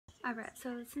Alright,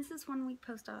 so since this 1 week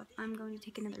post-op, I'm going to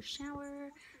take another shower.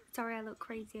 Sorry I look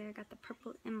crazy, I got the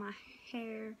purple in my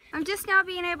hair. I'm just now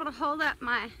being able to hold up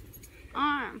my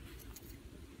arm.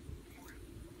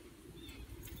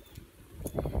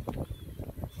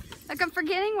 Like I'm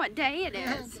forgetting what day it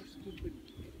is.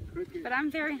 But I'm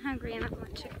very hungry and I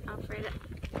want chicken Alfredo.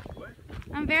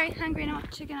 I'm very hungry and I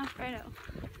want chicken Alfredo.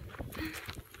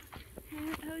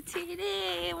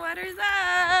 OTD, what is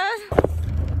up?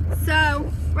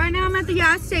 So, right now I'm at the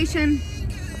gas station.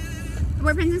 The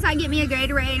boyfriend's inside get me a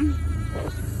Gatorade.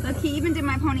 Look, he even did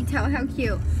my ponytail, how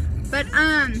cute. But,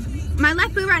 my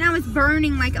left boob right now is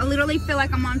burning, like, I literally feel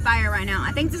like I'm on fire right now.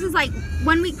 I think this is like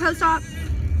 1 week post-op.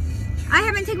 I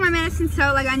haven't taken my medicine,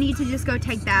 so, like, I need to just go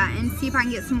take that and see if I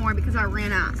can get some more because I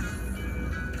ran out.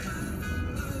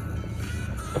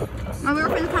 My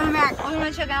boyfriend's coming back. I'm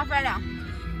gonna check out Alfredo.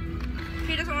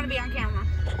 He doesn't want to be on camera.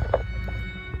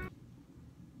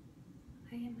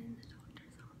 I am in the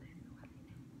doctor's office right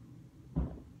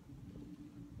now.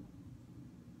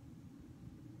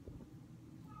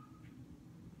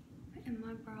 In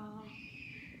my bra.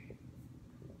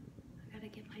 I gotta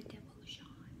get my dimple shot.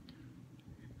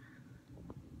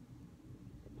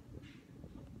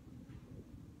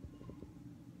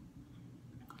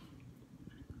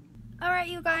 Alright,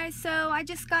 you guys, so I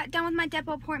just got done with my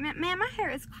depot appointment. Man, my hair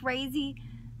is crazy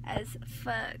as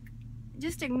fuck.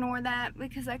 Just ignore that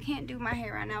because I can't do my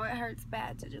hair right now. It hurts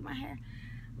bad to do my hair.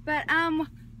 But, I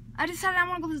decided I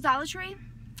want to go to the Dollar Tree.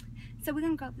 So we're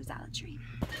going to go to the Dollar Tree.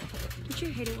 Don't you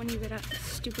hate it when you get a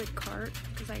stupid cart?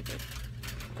 Because I do.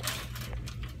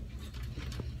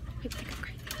 People think I'm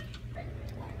crazy.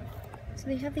 So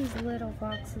they have these little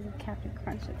boxes of Captain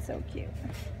Crunch. It's so cute.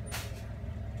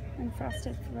 And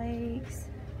Frosted Flakes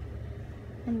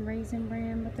and Raisin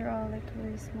Bran, but they're all like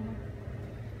really small.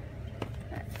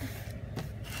 But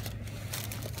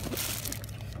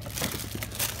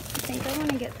I think I want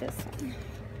to get this one.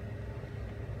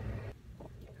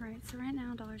 Alright, so right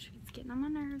now Dollar Tree's getting on my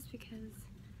nerves because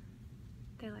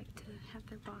they like to have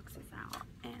their boxes out,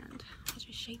 and I'll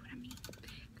just show you what I mean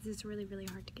because it's really, really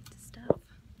hard to get this stuff.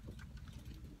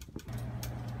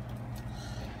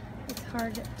 It's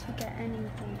hard to get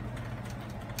anything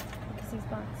because these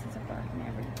boxes are blocking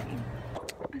everything.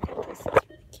 Okay, this is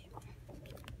really cute.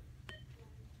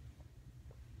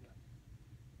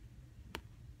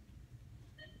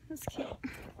 That's cute.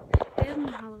 They have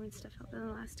more Halloween stuff out than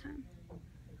the last time.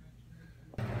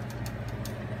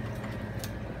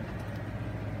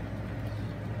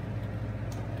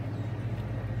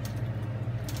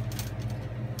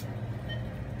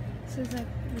 This is like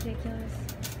ridiculous.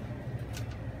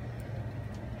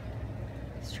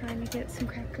 Trying to get some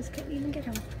crackers, couldn't even get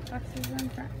them. Boxes are in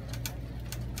front.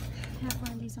 I have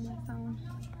one of these on my phone.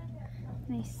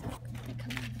 And they suck. They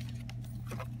come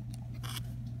off.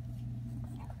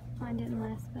 Mine didn't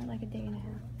last but like a day and a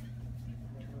half.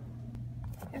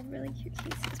 They have really cute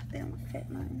cases, but they don't fit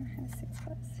mine. I have 6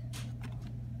 plus.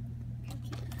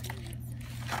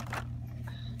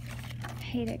 I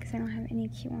hate it because I don't have any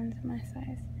cute ones in my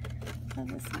size. Love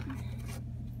this one.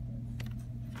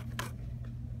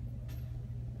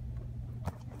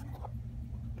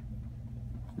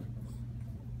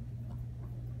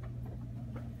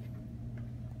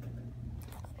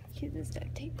 Cute this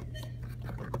duct tape is.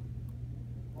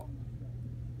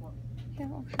 They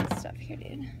have all kinds of stuff here,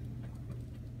 dude.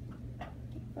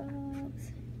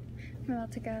 Bulbs. I'm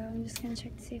about to go. I'm just gonna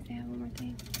check to see if they have one more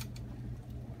thing.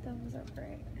 Those are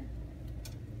great.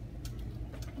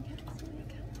 They got so many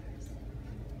colors.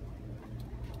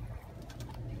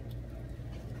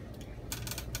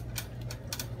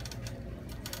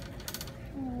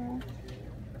 Oh.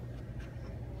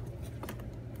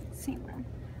 Same one.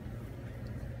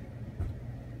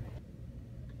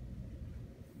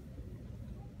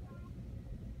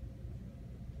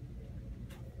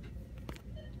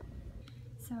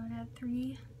 So I got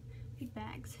 3 big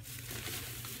bags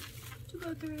to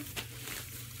go through.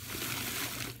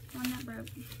 One that broke.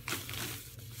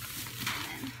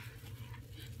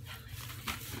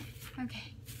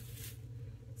 Okay.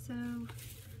 So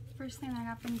first thing I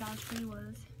got from Dollar Tree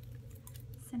was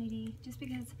Sunny D, just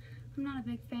because I'm not a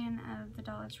big fan of the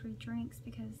Dollar Tree drinks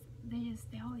because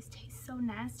they always taste so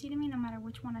nasty to me. No matter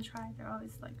which one I try, they're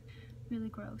always like really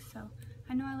gross. So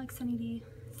I know I like Sunny D,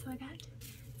 so I got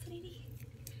Sunny D.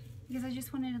 Because I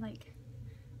just wanted like,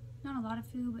 not a lot of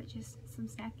food, but just some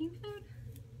snacking food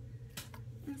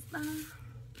and stuff.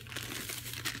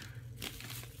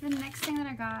 The next thing that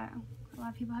I got, a lot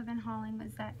of people have been hauling,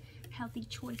 was that Healthy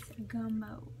Choice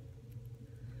Gumbo.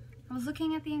 I was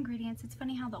looking at the ingredients. It's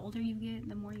funny how the older you get,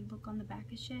 the more you look on the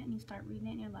back of shit and you start reading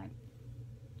it and you're like,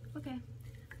 okay.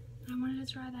 But I wanted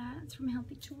to try that. It's from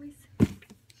Healthy Choice.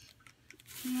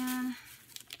 And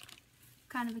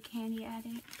kind of a candy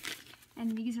addict.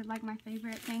 And these are like my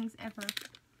favorite things ever.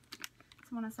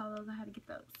 So when I saw those, I had to get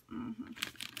those.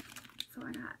 So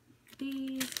I got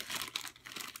these,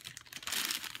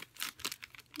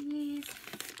 and these,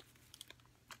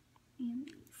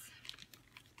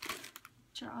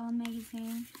 which are all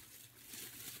amazing.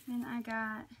 Then I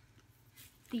got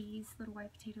these little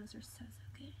white potatoes, are so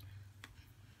good.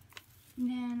 And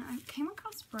then I came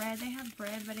across bread. They have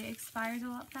bread, but it expires a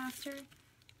lot faster.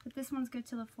 But this one's good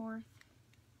till the 4th.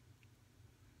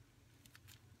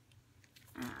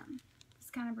 This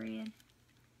kind of bread.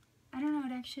 I don't know,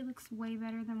 it actually looks way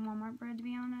better than Walmart bread, to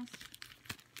be honest.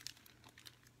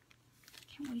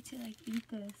 Can't wait to like eat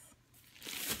this.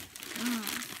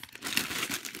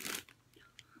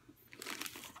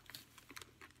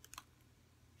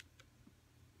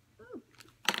 Ooh.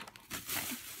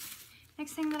 Okay.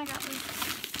 Next thing that I got was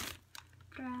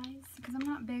fries, because I'm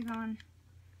not big on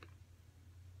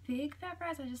big fat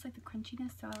fries. I just like the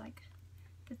crunchiness, so I like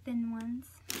the thin ones.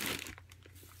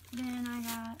 Then I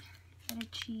got feta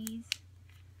cheese,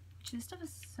 which this stuff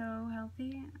is so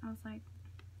healthy. I was like,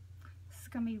 this is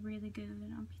gonna be really good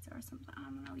on pizza or something. I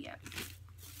don't know yet.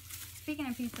 Speaking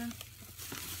of pizza,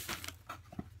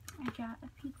 I got a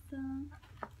pizza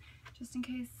just in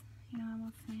case, you know, I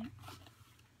want a snack.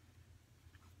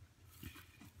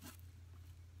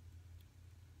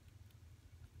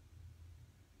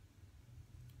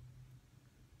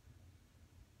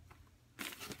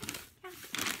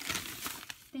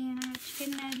 Then I have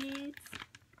chicken nuggets.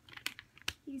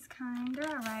 These kind, they're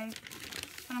alright.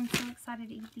 But I'm so excited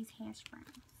to eat these hash browns.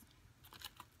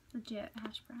 Legit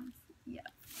hash browns. Yeah.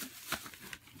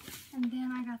 And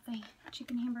then I got the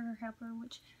chicken hamburger helper,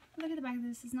 which, look at the back of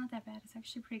this, it's not that bad. It's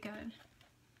actually pretty good.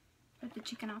 But the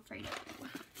chicken Alfredo.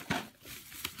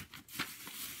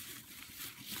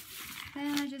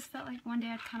 Then I just felt like one day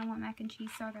I'd kind of want mac and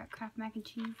cheese, so I got Kraft mac and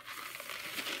cheese.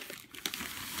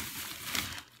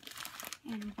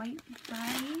 And white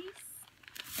rice.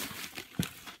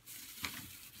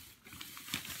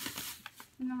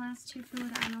 And the last two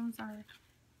food items are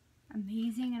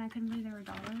amazing, and I couldn't believe they were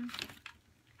 $1.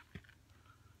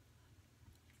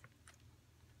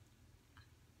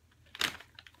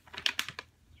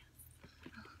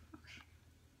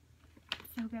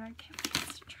 So good, I can't wait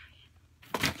to try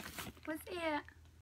it. What's it?